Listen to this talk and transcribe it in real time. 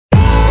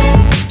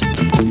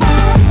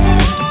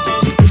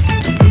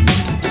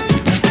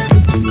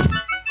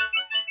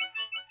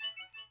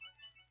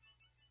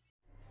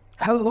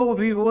Hello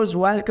viewers,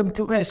 welcome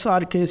to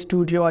SRK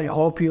Studio. I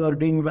hope you are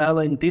doing well.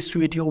 In this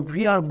video,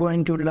 we are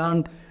going to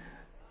learn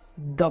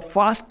the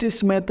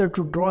fastest method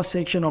to draw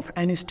section of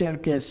any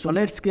staircase. So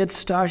let's get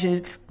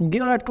started.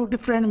 There are two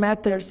different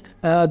methods.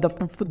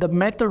 The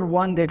method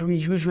one that we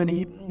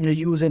usually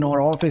use in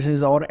our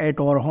offices or at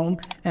our home,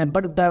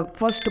 but the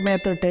first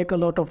method take a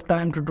lot of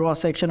time to draw a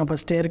section of a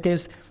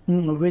staircase,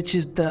 which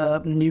is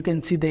you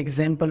can see the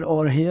example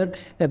over here.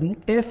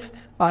 If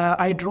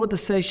I draw the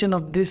section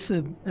of this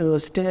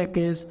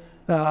staircase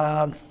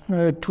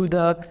to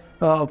the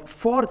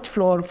fourth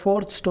floor,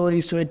 fourth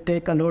story, so it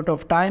take a lot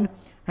of time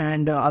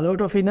and a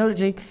lot of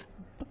energy.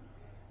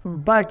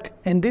 But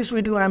in this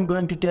video I'm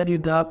going to tell you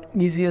the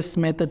easiest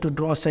method to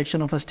draw a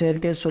section of a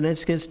staircase. So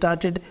let's get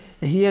started.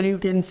 Here you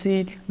can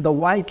see the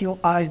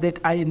Yqarch that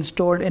I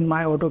installed in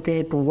my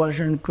AutoCAD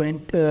version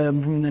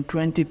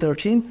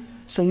 2013.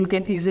 So you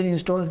can easily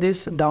install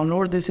this,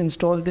 download this,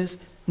 install this.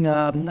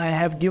 I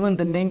have given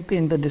the link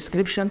in the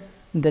description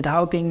that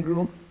how can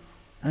you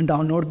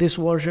download this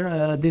version,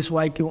 this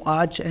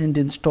Yqarch, and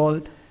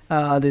install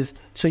this,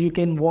 so you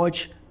can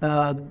watch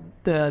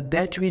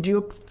that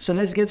video. So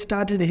let's get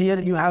started. Here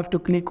you have to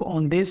click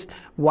on this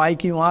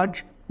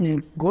Yqarch,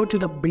 go to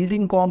the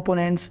building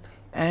components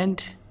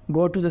and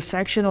go to the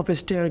section of a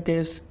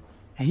staircase.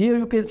 Here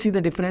you can see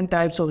the different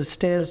types of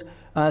stairs,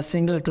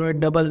 single thread,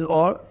 double,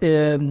 or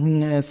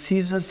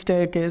scissor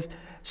staircase.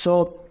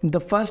 So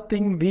the first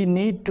thing we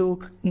need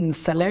to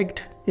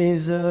select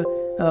is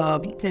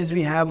as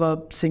we have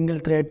a single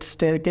thread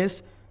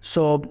staircase.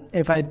 So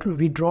if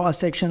we draw a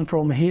section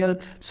from here,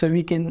 so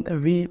we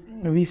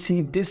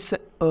see this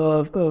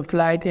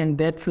flight and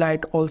that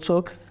flight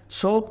also.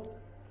 So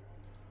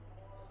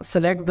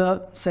select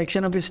the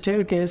section of a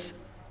staircase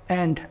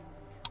and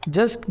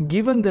just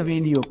given the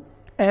value,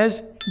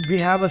 as we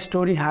have a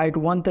story height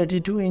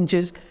 132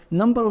 inches,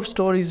 number of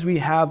stories we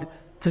have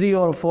 3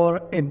 or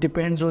 4, it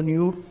depends on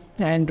you,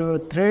 and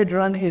thread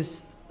run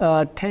is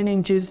 10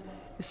 inches,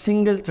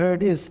 single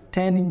thread is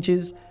 10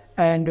 inches,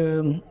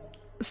 and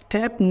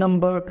step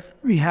number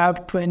we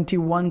have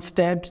 21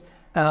 steps,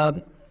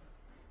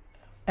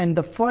 and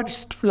the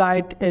first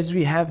flight, as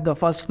we have the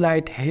first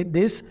flight hit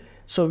this,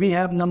 so we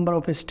have number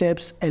of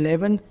steps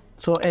 11.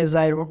 So as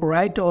I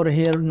write over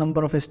here,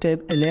 number of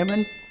step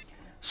 11.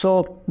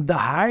 So the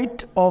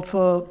height of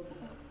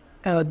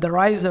the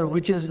riser,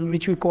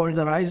 which we call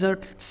the riser,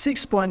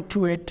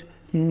 6.28,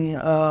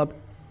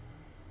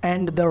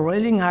 and the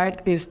railing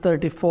height is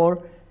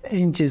 34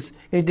 inches.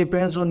 It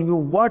depends on you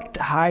what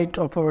height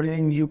of a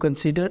railing you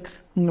consider.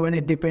 When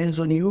it depends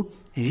on you.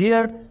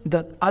 Here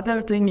the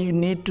other thing you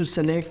need to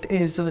select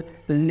is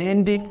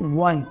landing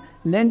one.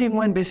 Landing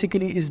one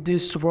basically is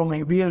this from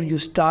where you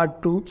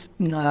start to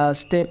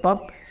step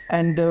up,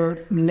 and the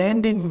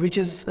landing, which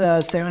is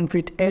 7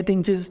 feet 8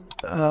 inches,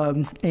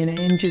 in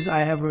inches I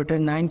have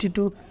written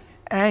 92,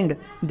 and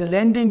the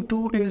landing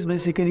 2 is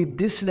basically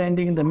this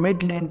landing, the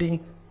mid landing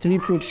 3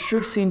 feet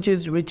 6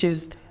 inches, which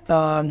is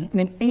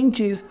in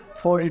inches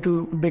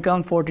 42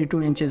 become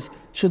 42 inches.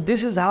 So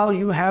this is how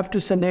you have to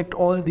select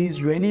all these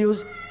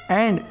values,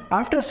 and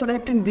after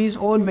selecting these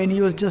all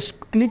values, just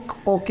click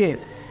OK.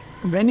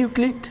 When you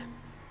clicked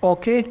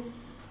OK,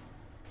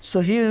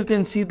 so here you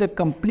can see the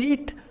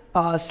complete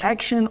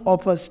section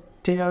of a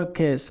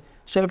staircase.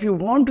 So if you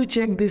want to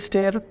check this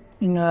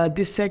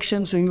this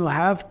section, so you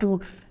have to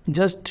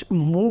just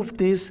move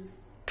this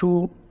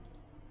to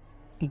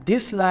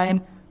this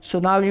line. So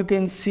now you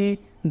can see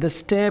the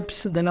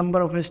steps, the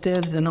number of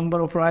steps, the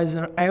number of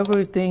riser,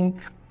 everything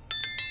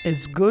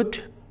is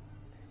good.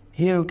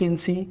 Here you can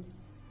see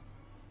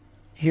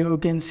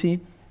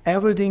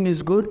everything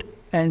is good,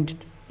 and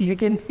you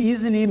can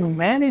easily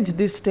manage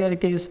this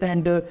staircase.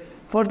 And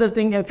further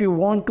thing, if you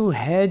want to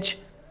hedge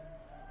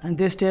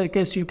this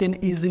staircase, you can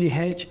easily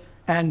hedge,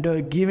 and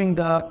giving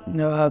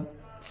the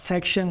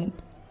section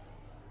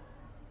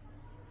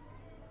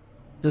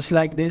just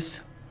like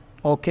this.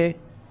 Okay.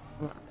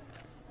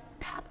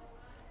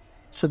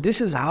 So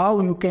this is how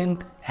you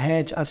can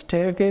hedge a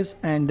staircase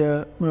and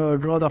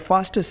draw the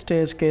fastest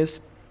staircase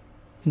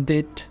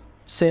that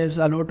saves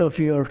a lot of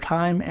your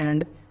time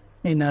and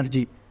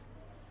energy.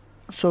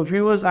 So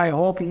viewers, I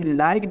hope you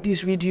like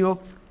this video,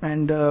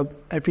 and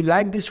if you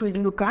like this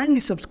video,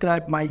 kindly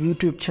subscribe my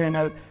YouTube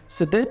channel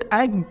so that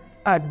I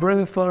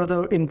bring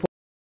further info.